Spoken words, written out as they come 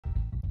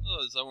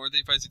Hello, this is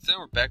 3567.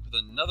 We're back with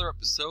another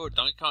episode of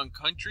Donkey Kong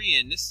Country,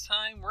 and this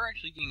time we're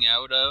actually getting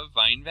out of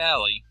Vine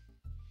Valley.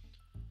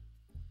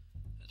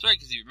 That's right,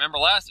 because if you remember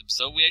last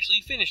episode, we actually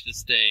finished this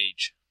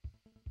stage.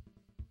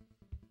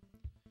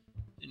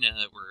 And now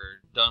that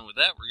we're done with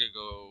that, we're going to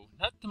go,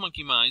 not to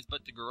Monkey Mines,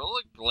 but to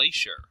Gorilla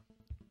Glacier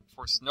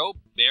for Snow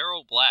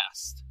Barrel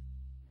Blast.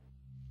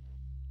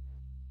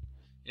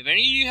 If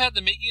any of you had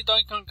the Making of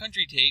Donkey Kong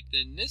Country tape,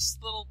 then this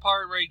little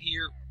part right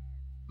here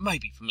might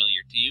be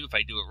familiar to you if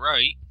I do it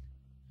right.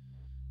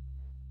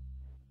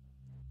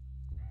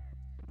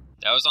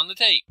 That was on the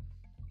tape.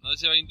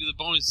 Let's see if I can do the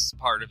bonus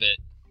part of it.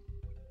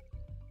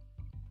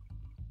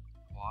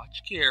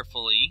 Watch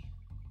carefully.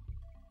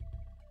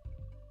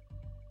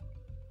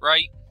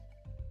 Right.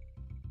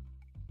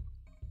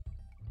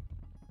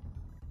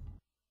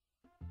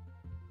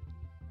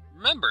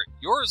 Remember,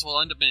 yours will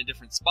end up in a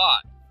different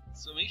spot,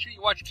 so make sure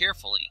you watch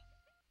carefully.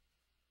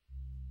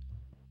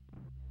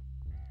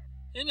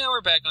 And now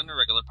we're back on the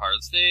regular part of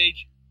the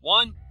stage.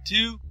 1,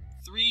 2,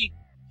 3,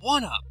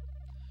 1 up.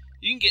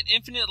 You can get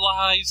infinite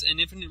lives and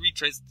infinite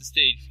retries at the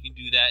stage if you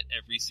can do that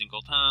every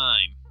single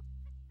time.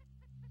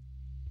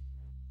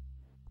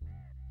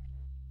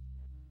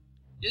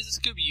 Yes, this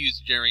could be used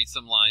to generate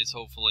some lives,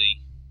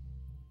 hopefully.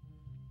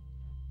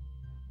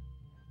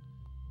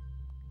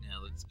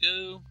 Now let's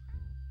go.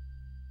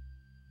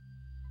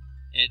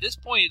 And at this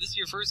point, if this is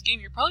your first game,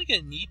 you're probably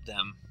going to need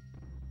them.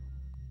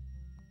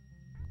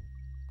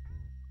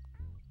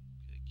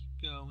 Okay,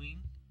 keep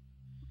going.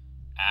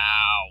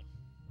 Ow.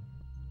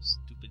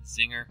 Stupid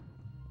zinger.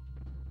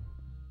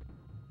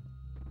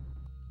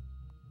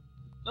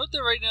 Note that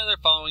right now they're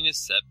following a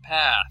set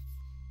path.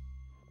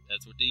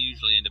 That's what they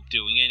usually end up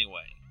doing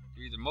anyway.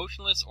 They're either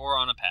motionless or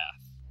on a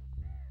path.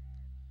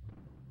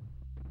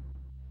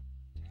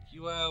 Take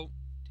you out.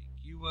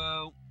 Take you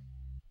out.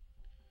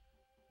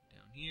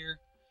 Down here.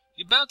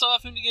 You can bounce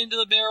off him to get into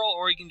the barrel,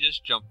 or you can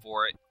just jump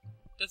for it.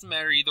 Doesn't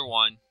matter either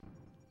one.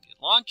 Get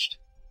launched.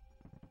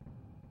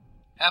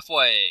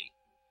 Halfway.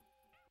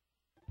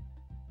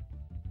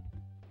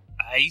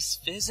 Ice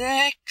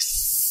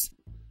physics!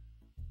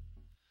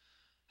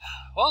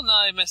 Well, now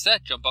I messed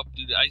that jump up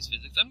due to ice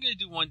physics. I'm going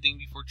to do one thing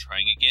before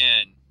trying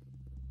again.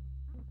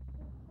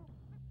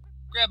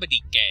 Grab a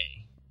DK.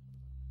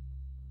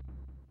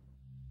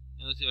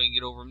 Now let's see if I can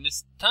get over him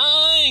this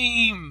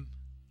time.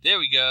 There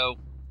we go.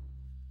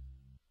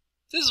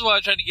 This is what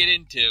I'm trying to get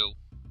into.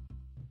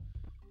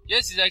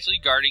 Yes, he's actually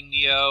guarding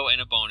Neo in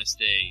a bonus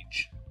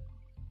stage.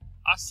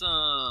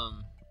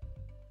 Awesome.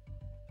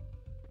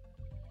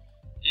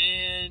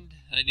 And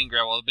I didn't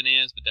grab all the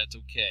bananas, but that's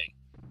okay.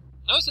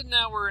 Notice that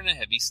now we're in a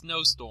heavy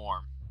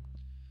snowstorm.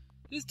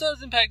 This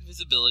does impact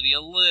visibility a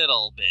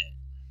little bit.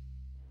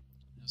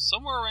 Now,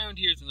 somewhere around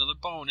here is another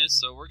bonus,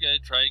 so we're going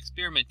to try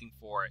experimenting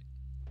for it.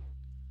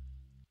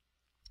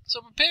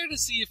 So prepare to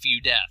see a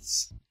few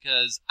deaths,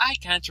 because I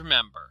can't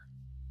remember.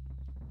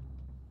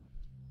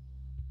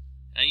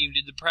 I even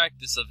did the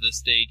practice of this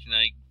stage and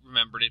I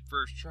remembered it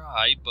first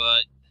try,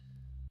 but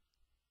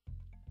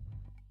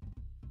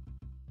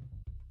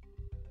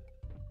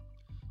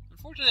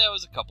unfortunately that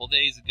was a couple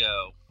days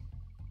ago.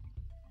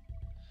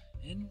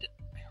 And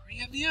I already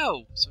have the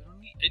O, so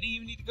I didn't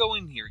even need to go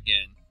in here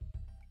again.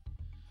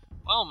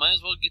 Well, might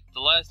as well get the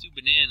last 2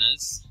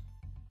 bananas.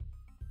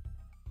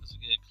 Let's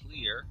get it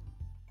clear.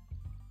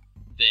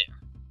 There.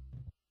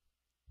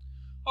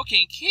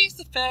 Okay, in case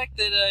the fact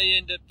that I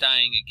end up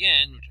dying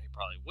again, which I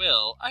probably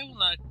will, I will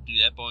not do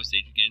that bonus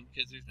stage again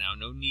because there's now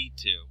no need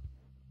to.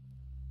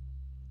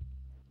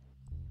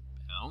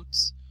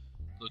 Bounce.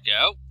 Look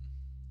out.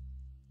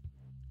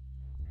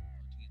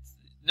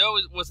 No,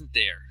 it wasn't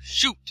there.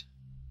 Shoot!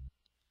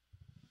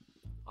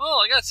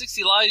 Oh, I got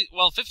 60 lives,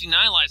 well, 59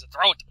 lives to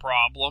throw at the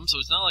problem, so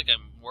it's not like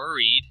I'm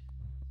worried.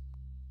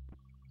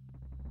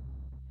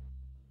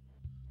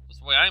 That's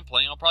the way I'm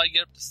playing. I'll probably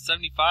get up to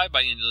 75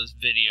 by the end of this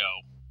video.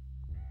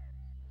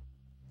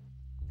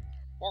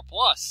 Or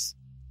plus.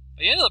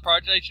 By the end of the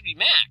project, I should be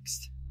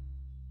maxed.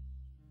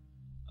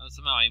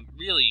 Somehow I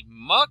really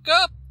muck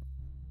up.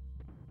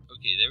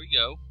 Okay, there we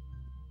go.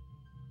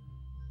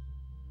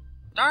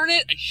 Darn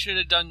it! I should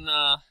have done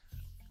the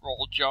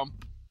roll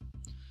jump.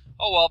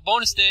 Oh well,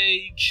 bonus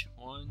stage.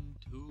 1,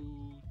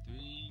 2,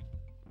 3.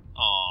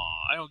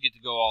 Aw, I don't get to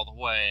go all the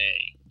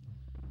way.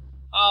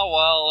 Oh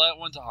well, that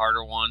one's a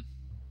harder one.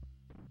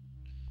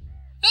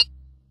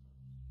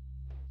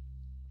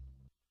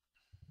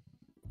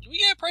 Can we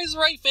get a Price is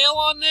Right fail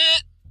on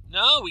that?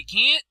 No, we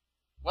can't?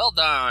 Well,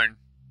 darn.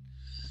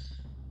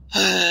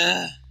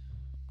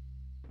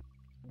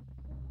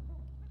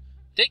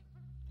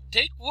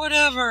 Take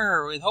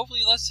whatever, with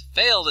hopefully less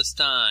fail this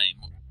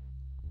time.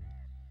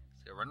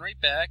 So run right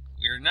back.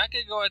 We're not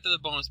going to go after the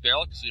bonus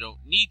barrel, because we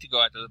don't need to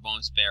go after the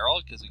bonus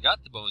barrel, because we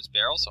got the bonus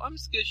barrel, so I'm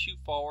just going to shoot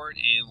forward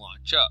and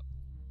launch up.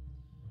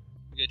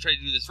 We're going to try to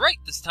do this right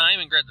this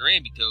time and grab the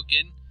Rambi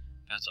token,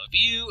 bounce off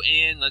you,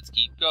 and let's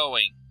keep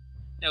going.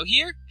 Now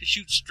here, just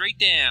shoot straight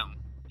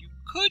down. You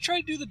could try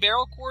to do the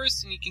barrel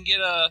course, and you can get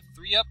a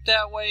 3-up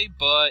that way,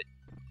 but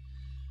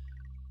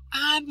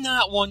I'm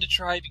not one to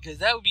try because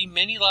that would be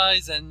many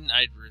lives and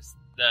I'd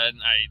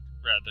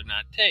rather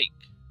not take.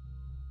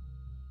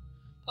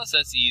 Plus,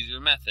 that's the easier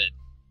method.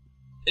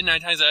 And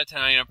 9 times out of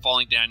 10, I end up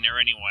falling down there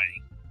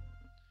anyway.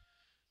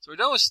 So we're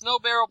done with Snow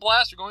Barrel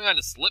Blast. We're going on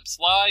to Slip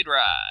Slide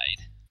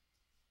Ride.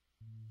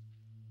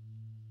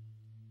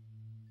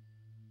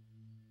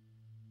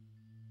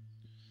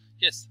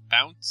 Yes,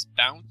 bounce,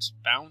 bounce,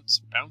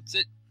 bounce, bounce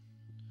it.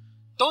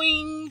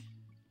 Doing!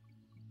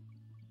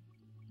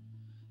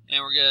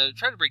 And we're going to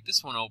try to break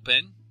this one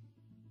open.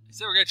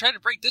 So we're going to try to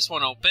break this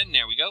one open.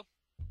 There we go.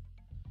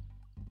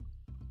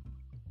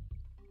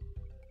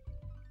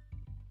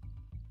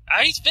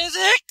 Ice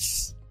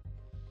physics!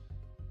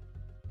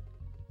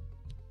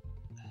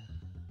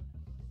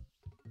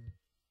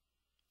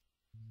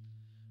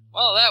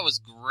 Well, that was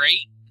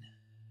great.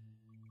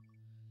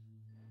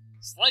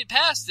 Slide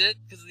past it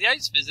because of the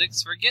ice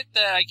physics. Forget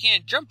that I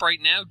can't jump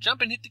right now.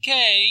 Jump and hit the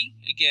K.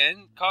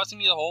 Again, costing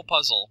me the whole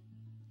puzzle.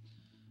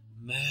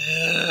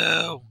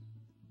 Moo!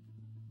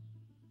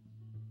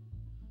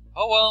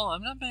 Oh well,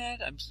 I'm not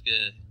mad. I'm just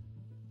gonna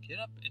get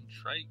up and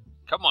try.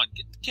 Come on,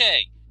 get the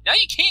K. Now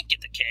you can't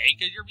get the K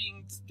because you're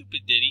being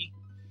stupid, Diddy.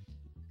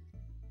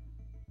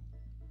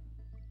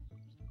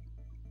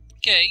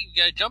 Okay, you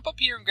gotta jump up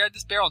here and grab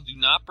this barrel. Do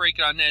not break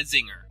it on that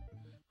zinger.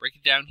 Break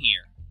it down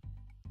here.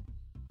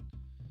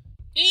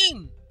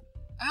 N-I-N-T-E.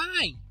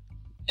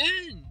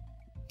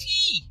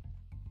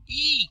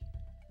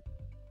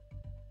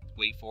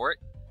 Wait for it.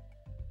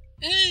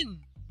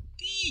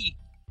 N-D-O.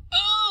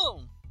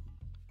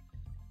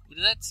 What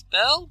does that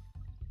spell?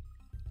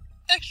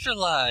 Extra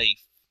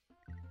life.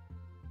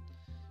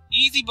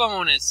 Easy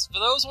bonus. For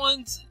those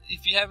ones,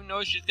 if you haven't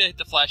noticed, you just gotta hit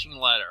the flashing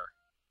letter.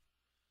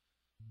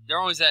 They're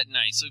always that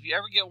nice. So if you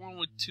ever get one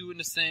with 2 in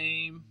the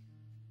same,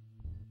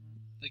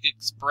 like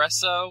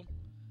Espresso,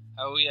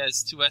 how he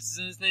has 2 S's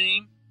in his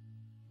name,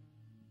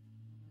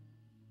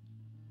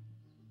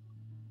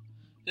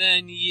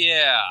 then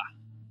yeah.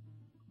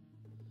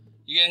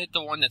 You gotta hit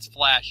the one that's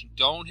flashing.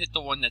 Don't hit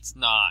the one that's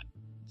not.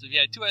 So if you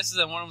had 2 S's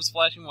and one of them was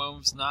flashing, one of them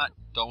was not,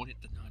 don't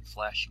hit the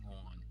non-flashing one.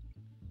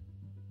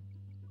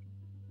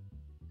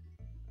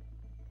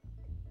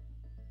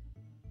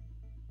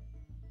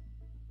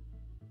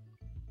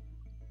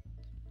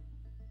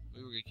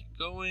 We're gonna keep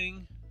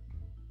going.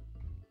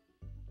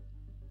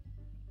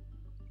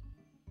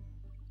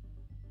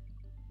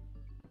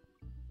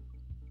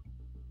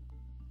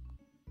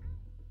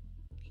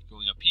 Keep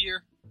going up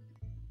here.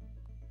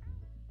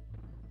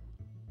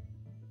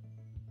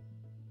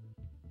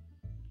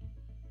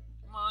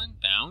 Come on,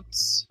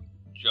 bounce,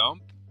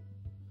 jump.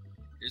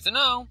 Here's an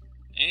O,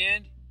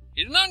 and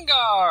here's an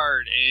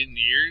on-guard, and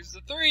here's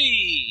the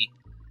 3.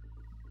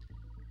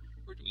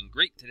 We're doing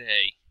great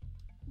today.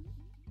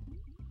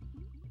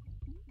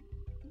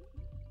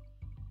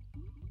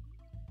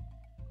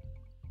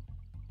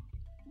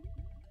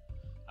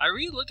 I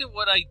re-looked at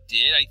what I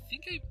did. I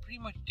think I pretty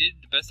much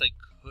did the best I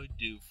could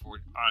do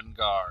for on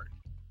guard.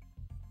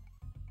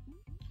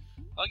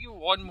 I'll give it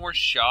one more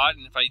shot,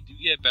 and if I do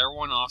get a better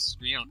one off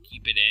screen, I'll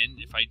keep it in.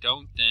 If I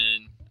don't,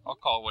 then I'll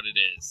call it what it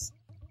is.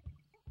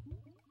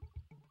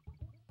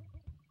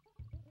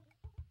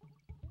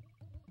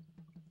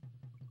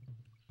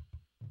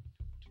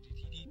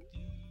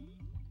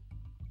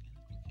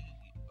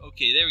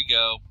 Okay, there we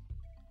go.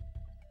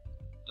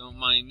 Don't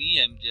mind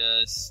me, I'm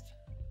just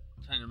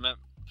trying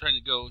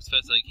to go as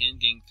fast as I can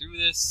getting through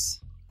this.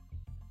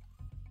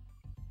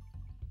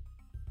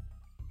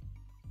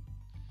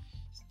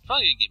 It's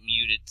probably gonna get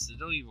muted, so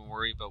don't even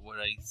worry about what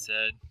I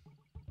said.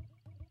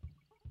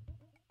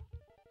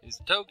 Here's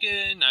a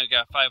token. I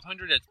got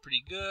 500, that's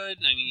pretty good.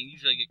 I mean,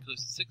 usually I get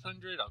close to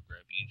 600. I'll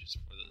grab you just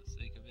for the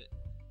sake of it.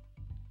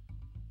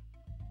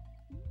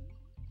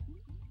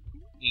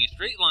 Being a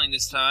straight line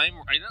this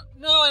time. I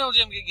don't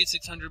think I'm gonna get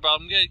 600, but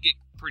I'm gonna get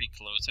pretty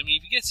close. I mean,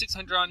 if you get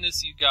 600 on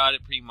this, you got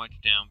it pretty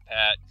much down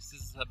pat. This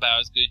is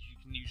about as good as you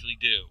can usually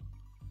do.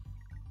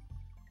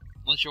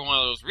 Unless you're one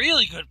of those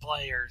really good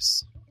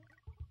players.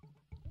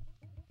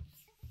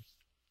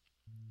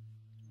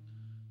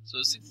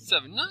 So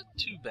 67, not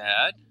too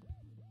bad.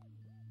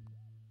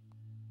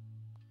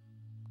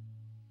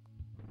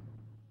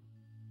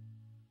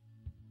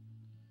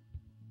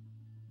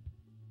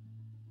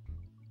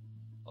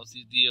 I'll see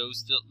if the O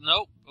still...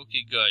 Nope.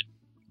 Okay, good.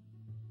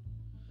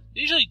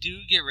 They usually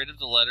do get rid of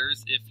the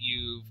letters if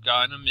you've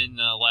gotten them in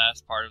the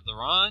last part of the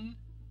run.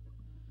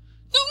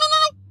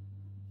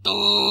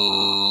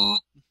 No!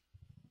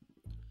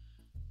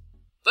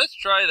 Let's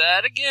try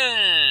that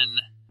again.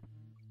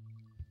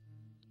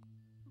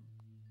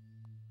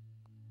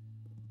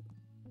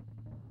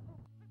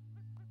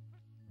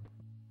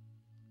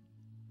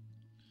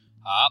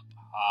 Hop,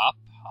 hop,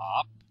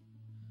 hop.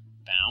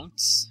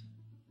 Bounce.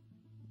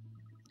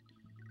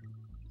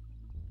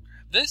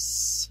 Grab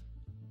this.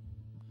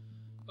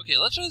 Okay,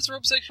 let's try this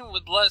rope section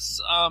with less,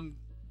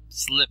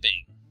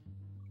 slipping.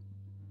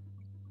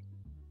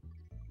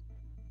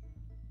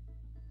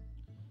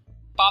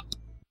 Pop.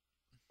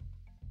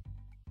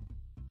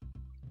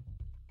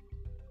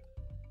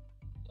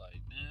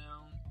 Slide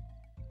down.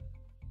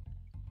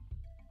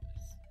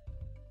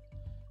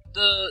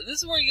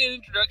 this is where you get an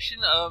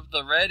introduction of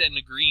the red and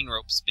the green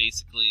ropes,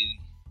 basically.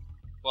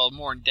 Well,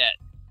 more in death.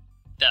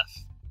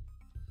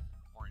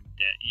 More in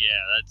debt.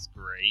 Yeah, that's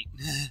great.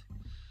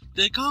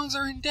 The Kongs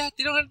are in debt.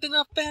 They don't have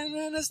enough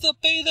bananas to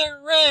pay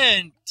their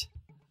rent.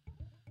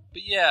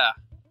 But yeah,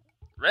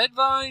 red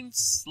vines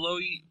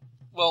slowly,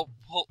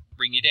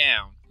 bring you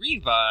down.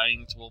 Green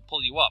vines will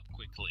pull you up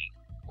quickly,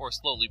 or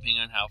slowly,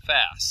 depending on how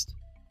fast.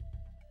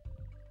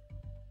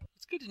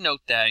 It's good to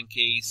note that in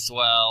case,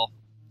 well,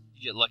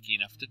 you get lucky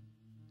enough to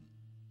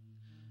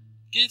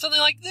get something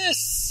like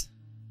this.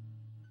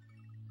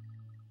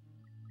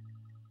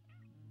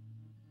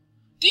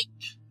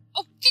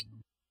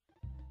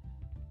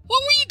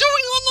 What were you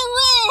doing on the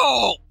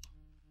rope?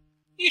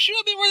 You should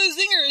have been where the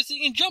zinger is so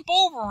you can jump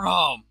over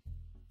them.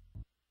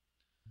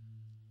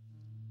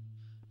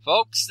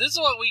 Folks, this is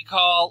what we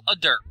call a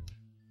derp.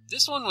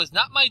 This one was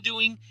not my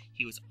doing.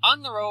 He was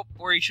on the rope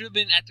where he should have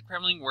been at the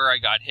Kremlin where I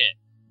got hit.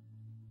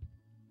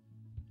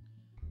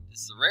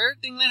 This is a rare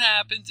thing that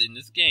happens in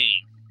this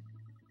game.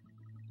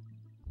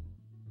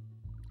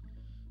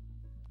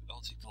 I'll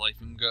take the life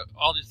and go.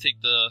 I'll just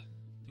take the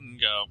thing and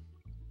go.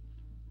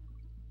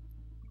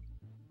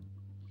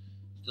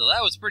 So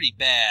that was pretty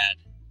bad.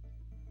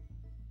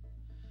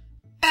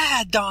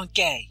 Bad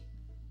donkey!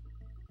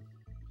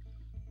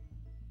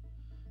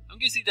 I'm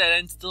gonna see that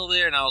end still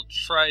there, and I'll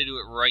try to do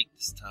it right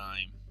this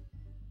time.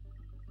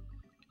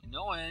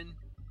 No end.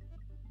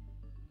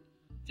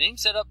 Same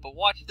setup, but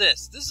watch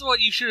this. This is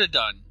what you should have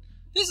done.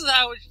 This is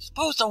how it's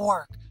supposed to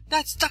work.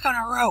 Not stuck on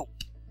a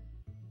rope.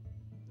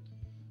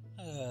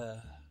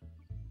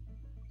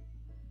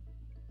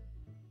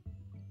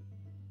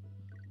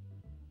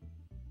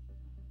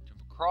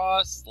 Jump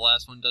across. The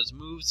last one does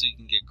move, so you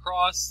can get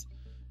across.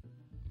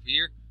 Over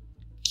here.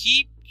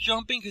 Keep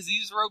jumping, because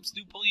these ropes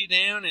do pull you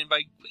down, and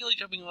by quickly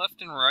jumping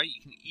left and right,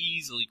 you can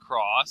easily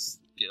cross.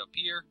 Get up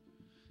here.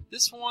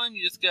 This one,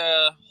 you just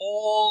gotta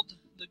hold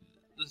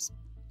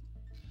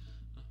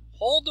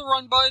the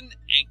run button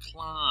and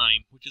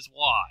climb, which is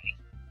why.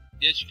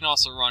 Yes, you can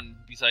also run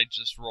besides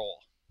just roll.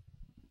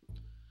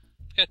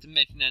 Forgot to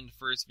mention that in the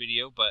first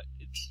video, but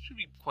it should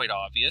be quite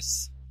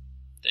obvious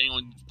to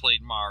anyone who's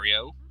played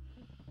Mario.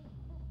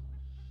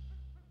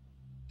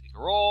 Take a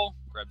roll,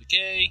 grab the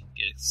K,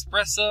 get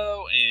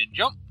espresso, and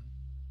jump.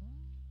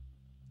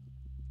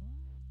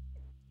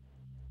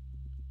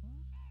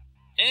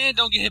 And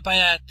don't get hit by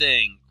that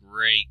thing.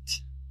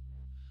 Great.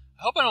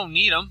 I hope I don't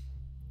need them.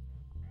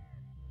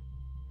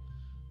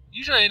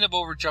 Usually I end up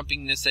over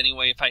jumping this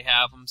anyway if I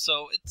have them,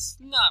 so it's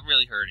not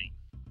really hurting.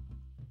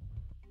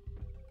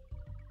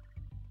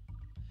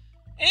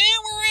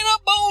 And we're in a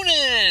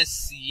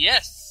bonus!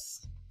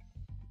 Yes!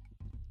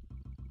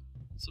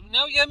 So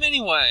now we got them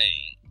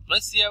anyway.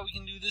 Let's see how we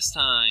can do this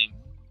time.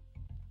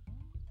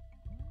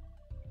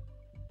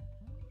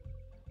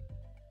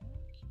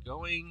 Keep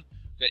going.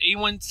 Got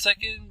 80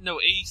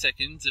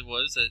 seconds it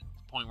was at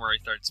the point where I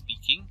started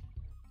speaking.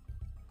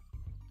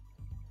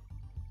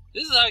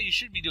 This is how you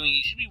should be doing it.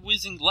 You should be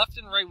whizzing left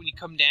and right when you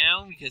come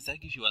down, because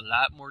that gives you a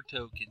lot more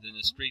tokens than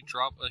a straight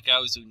drop like I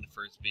was doing in the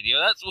first video.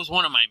 That was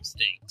one of my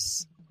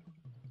mistakes.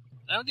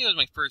 I don't think it was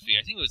my first video.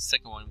 I think it was the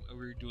second one we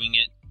were doing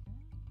it.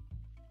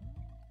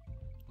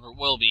 Or it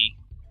will be.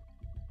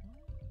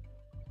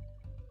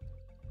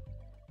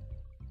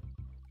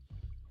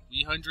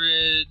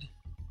 300...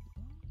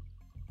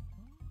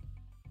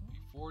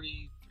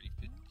 340...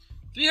 350...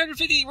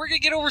 350! We're gonna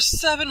get over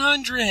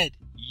 700!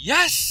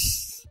 Yes!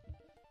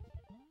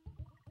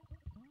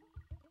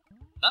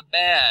 Not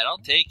bad, I'll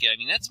take it. I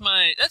mean, that's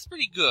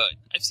pretty good.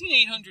 I've seen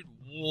 800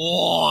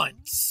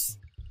 once.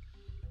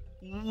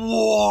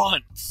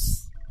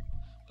 Once.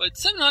 But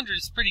 700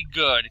 is pretty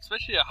good,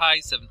 especially a high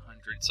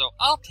 700, so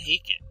I'll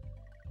take it.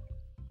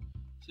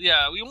 So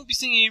yeah, we won't be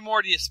seeing any more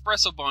of the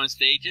espresso bonus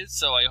stages,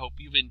 so I hope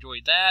you've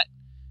enjoyed that.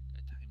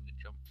 Got time to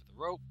jump for the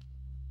rope.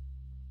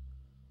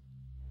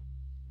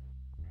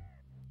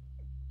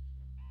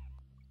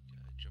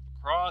 Gotta jump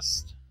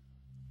across.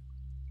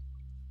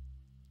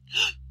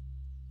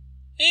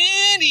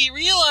 And he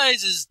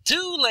realizes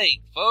too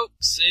late,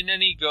 folks, and then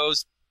he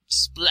goes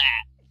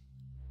splat.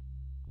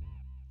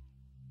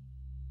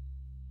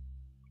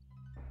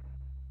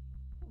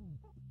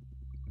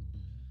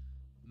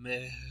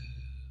 Meh.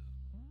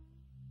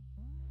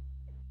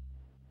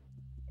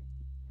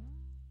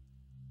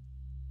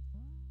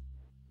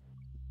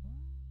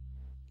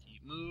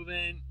 Keep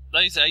moving.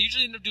 Like I said, I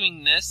usually end up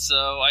doing this,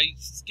 so I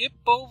skip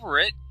over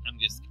it. I'm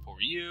gonna skip over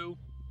you.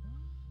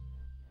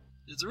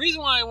 There's a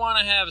reason why I want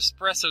to have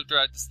espresso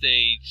throughout the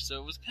stage, so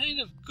it was kind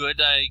of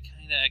good I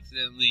kind of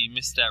accidentally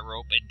missed that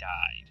rope and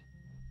died.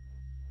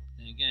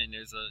 And again,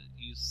 there's a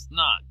use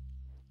not.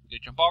 You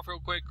gotta jump off real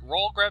quick,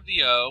 roll, grab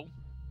the O,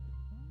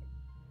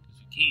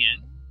 because we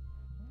can.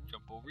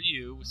 Jump over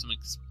you with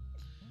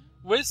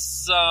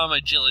some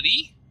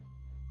agility.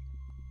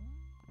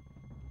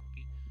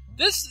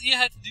 This you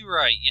have to do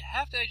right. You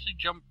have to actually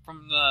jump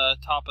from the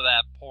top of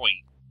that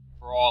point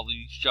for all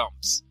these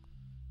jumps.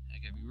 I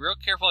gotta be real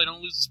careful I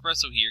don't lose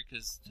espresso here,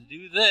 because to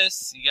do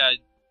this, you gotta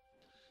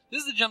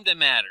This is the jump that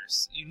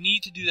matters. You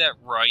need to do that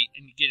right,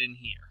 and you get in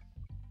here.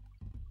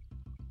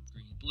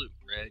 Green, blue,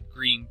 red,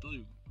 green,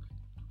 blue,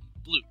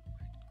 blue,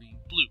 red, green,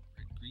 blue,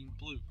 red, green,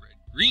 blue, red,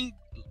 green,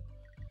 blue.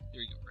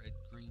 There you go. Red,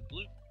 green,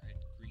 blue, red,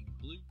 green,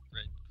 blue,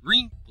 red,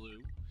 green,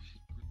 blue,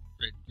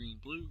 red, green,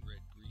 blue,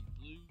 red, green,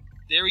 blue.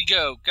 There we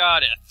go.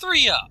 Got it.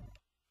 3 up.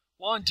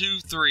 1, 2,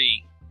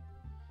 3.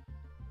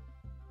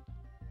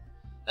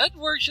 That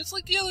works just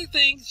like the other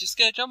things. Just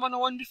gotta jump on the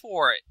one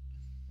before it.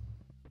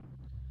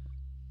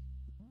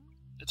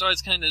 That's why I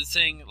was kind of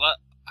saying,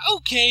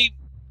 okay,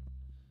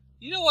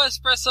 you know what,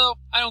 Espresso?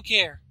 I don't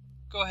care.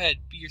 Go ahead,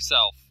 be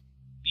yourself.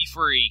 Be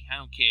free. I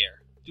don't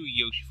care. Do a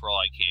Yoshi for all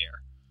I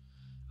care.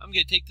 I'm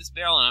gonna take this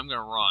barrel and I'm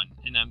gonna run.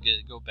 And I'm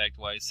gonna go back to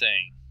what I was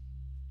saying.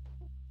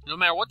 No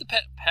matter what the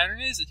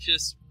pattern is, it's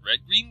just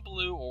red, green,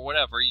 blue, or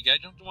whatever. You gotta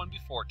jump to one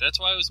before it. That's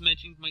why I was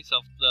mentioning to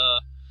myself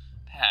the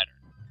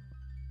pattern.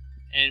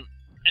 And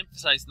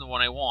emphasizing the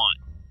one I want.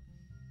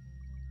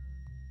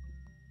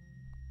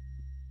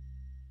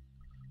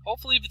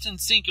 Hopefully if it's in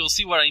sync, you'll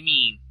see what I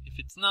mean. If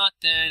it's not,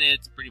 then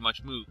it's pretty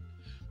much moot.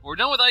 We're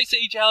done with Ice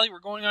Age Alley. We're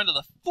going on to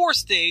the 4th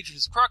stage, which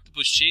is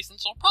Croctopus Chase, and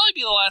so it'll probably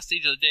be the last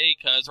stage of the day,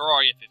 because we're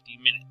already at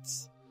 15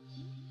 minutes.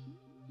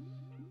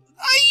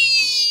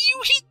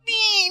 You hit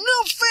me!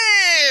 No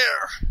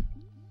fair!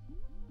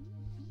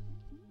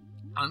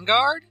 On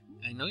guard?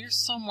 I know you're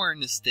somewhere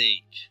in this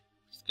stage.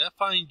 Just gotta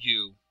find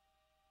you.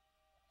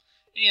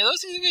 And yeah,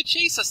 those things are gonna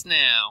chase us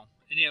now.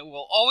 And yeah,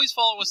 we'll always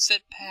follow a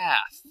set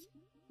path.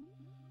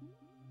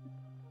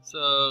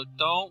 So,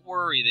 don't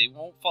worry, they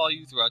won't follow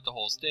you throughout the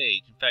whole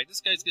stage. In fact,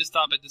 this guy's gonna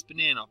stop at this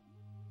banana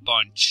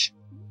bunch,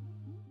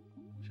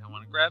 which I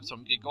want to grab, so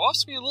I'm gonna go off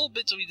screen a little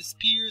bit so he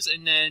disappears,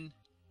 and then,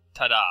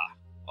 ta-da.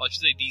 Well, I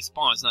should say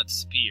despawns, not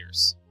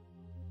disappears.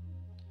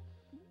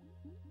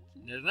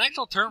 There's an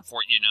actual term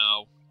for it, you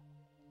know.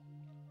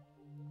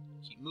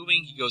 Keep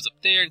moving, he goes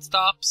up there and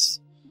stops.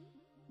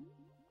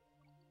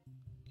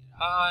 Get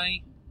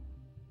high.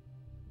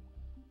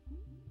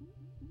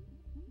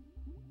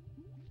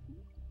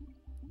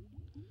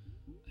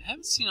 I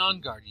haven't seen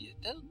On Guard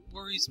yet. That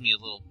worries me a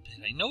little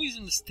bit. I know he's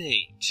in the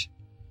stage.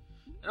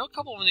 I know a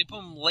couple when they put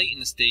him late in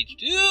the stage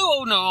do.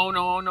 Oh no,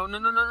 no, no, no,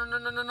 no, no, no,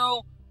 no, no,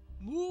 no.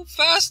 Move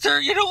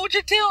faster. You don't want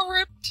your tail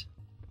ripped.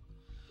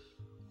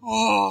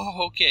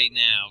 Oh, okay,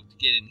 now, to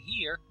get in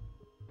here.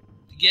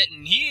 To get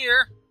in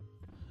here.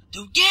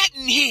 To get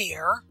in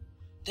here.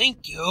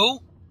 Thank you.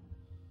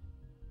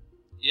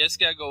 You just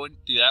gotta go and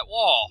do that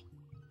wall.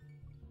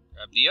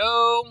 Grab the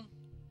O.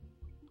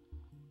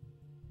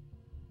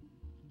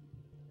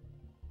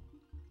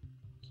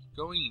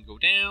 Going and go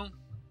down.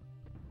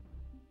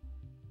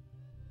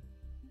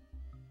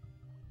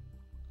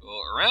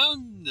 Go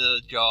around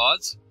the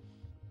jaws.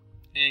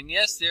 And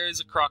yes, there is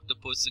a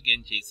croctopus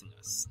again chasing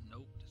us.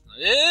 Nope, that's not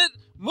it.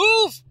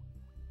 Move!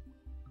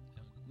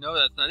 No,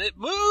 that's not it.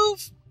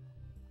 Move!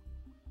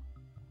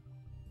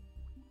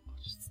 I'll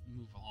just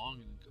move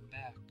along and come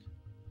back.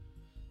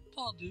 That's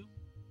all I'll do.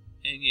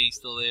 And yeah, he's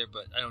still there,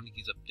 but I don't think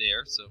he's up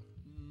there, so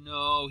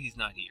no, he's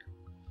not here.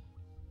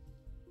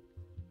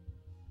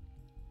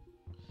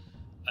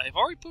 I've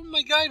already put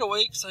my guide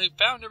away because I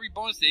found every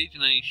bonus stage,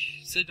 and I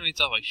said to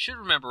myself I should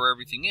remember where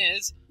everything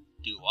is.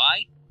 Do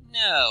I?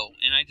 No,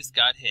 and I just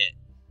got hit.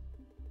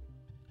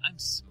 I'm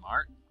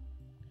smart.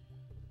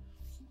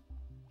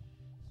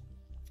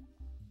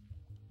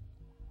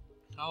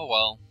 Oh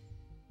well.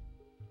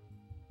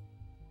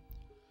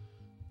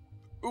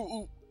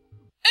 Ooh.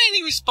 And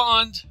he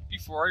respawned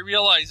before I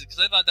realized it, because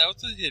I thought that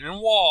was a hidden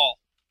wall.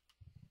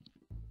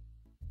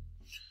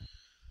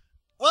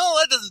 Well,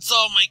 that doesn't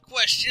solve my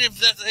question if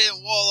that's a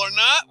hidden wall or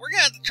not. We're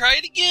gonna have to try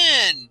it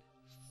again.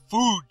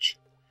 Fudge.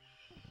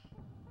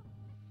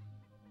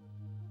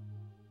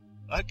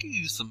 I could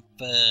use some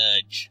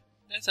fudge.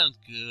 That sounds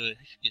good.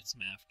 I should get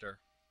some after.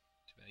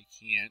 Too bad I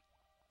can't.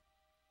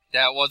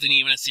 That wasn't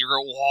even a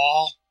secret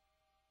wall.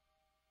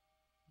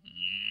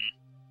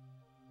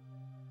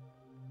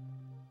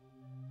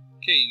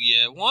 Okay,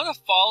 you want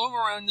to follow him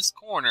around this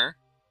corner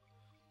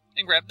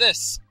and grab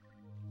this.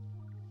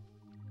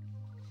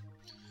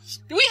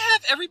 Do we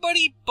have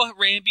everybody but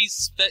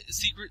Ramby's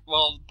secret,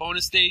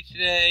 bonus stage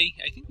today?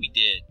 I think we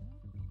did.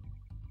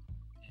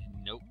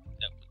 Nope.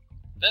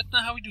 That's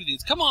not how we do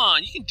things. Come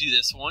on, you can do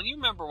this one. You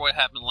remember what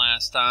happened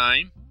last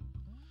time.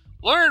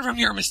 Learn from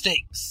your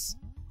mistakes.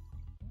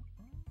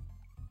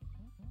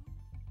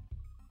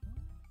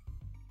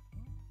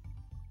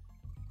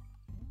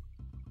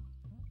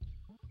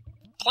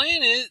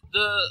 Plan is,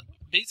 the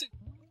basic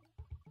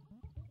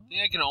thing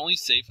I can only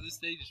say for this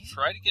stage is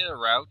try to get a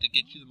route to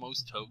get you the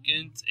most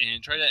tokens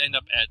and try to end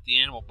up at the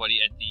animal buddy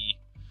at the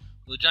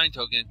giant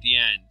token at the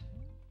end.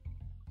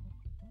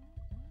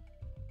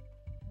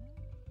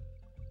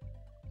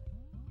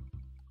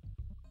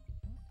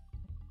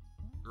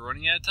 We're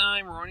running out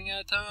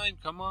of time.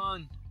 Come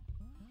on.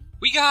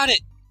 We got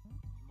it.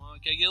 Come on,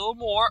 can I get a little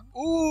more?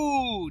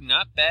 Ooh,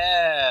 not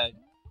bad.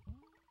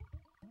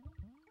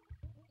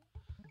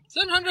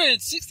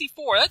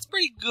 764, that's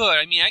pretty good.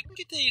 I mean, I can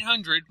get to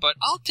 800, but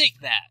I'll take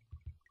that.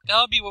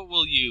 That'll be what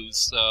we'll use,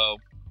 so...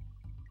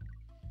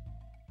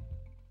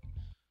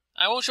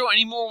 I won't show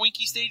any more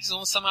Winky stages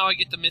unless somehow I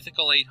get the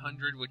mythical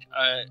 800, which,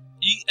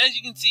 as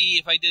you can see,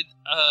 if I did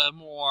a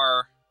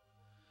more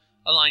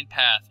aligned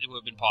path, it would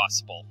have been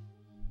possible.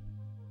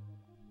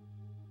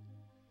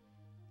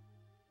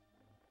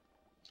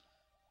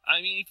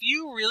 I mean, if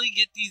you really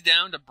get these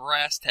down to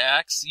brass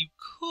tacks, you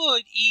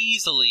could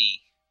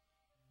easily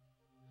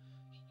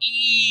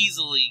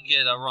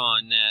get a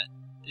run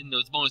in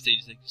those bonus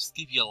stages that just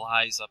give you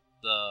lives up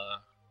the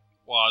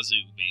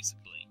wazoo,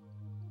 basically.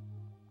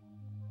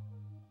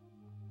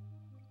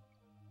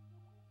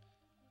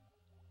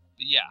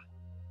 But yeah,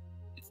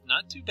 it's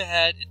not too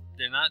bad.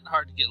 They're not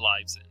hard to get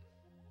lives in.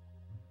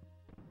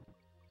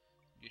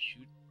 Just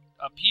shoot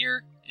up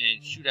here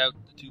and shoot out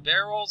the 2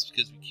 barrels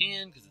because we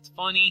can, because it's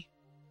funny.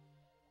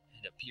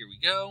 And up here we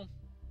go.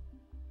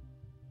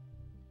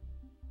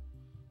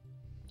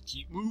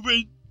 Keep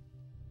moving.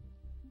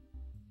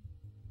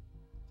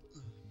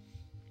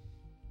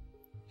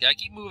 Gotta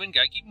keep moving,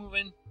 gotta keep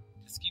moving.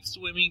 Just keep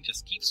swimming,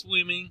 just keep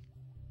swimming.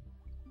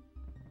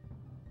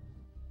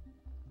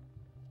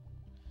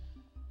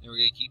 And we're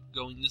gonna keep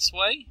going this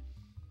way.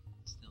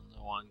 Still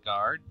no on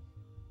guard.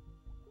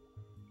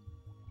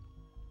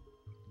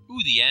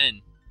 Ooh, the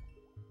N.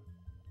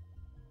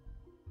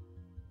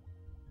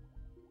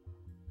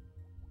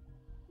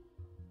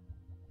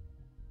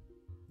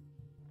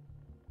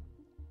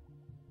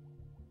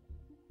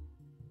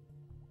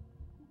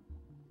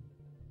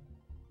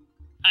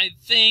 I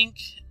think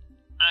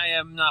I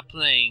am not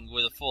playing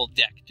with a full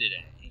deck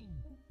today.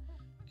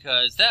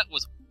 Because that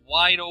was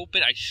wide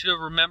open. I should have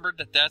remembered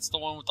that that's the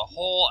one with the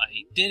hole.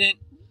 I didn't.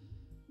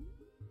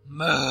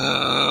 Moo!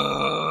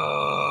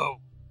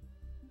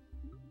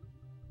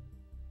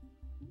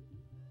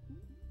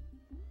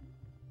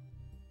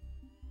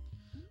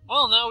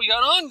 Well, now we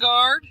got on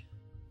guard.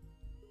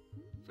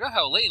 Forgot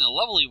how late in the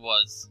level he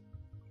was.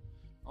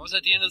 I was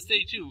at the end of the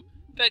stage too.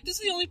 In fact, this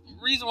is the only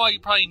reason why you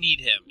probably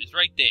need him. Is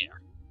right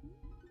there.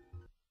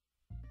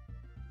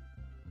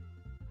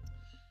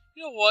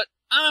 You know what?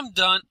 I'm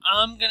done.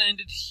 I'm gonna end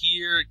it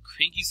here at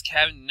Cranky's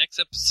Cabin. Next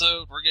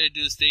episode, we're gonna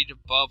do the stage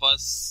above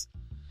us,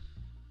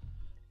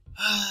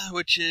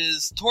 which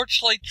is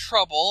Torchlight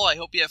Trouble. I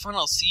hope you have fun.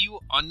 I'll see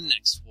you on the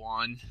next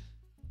one.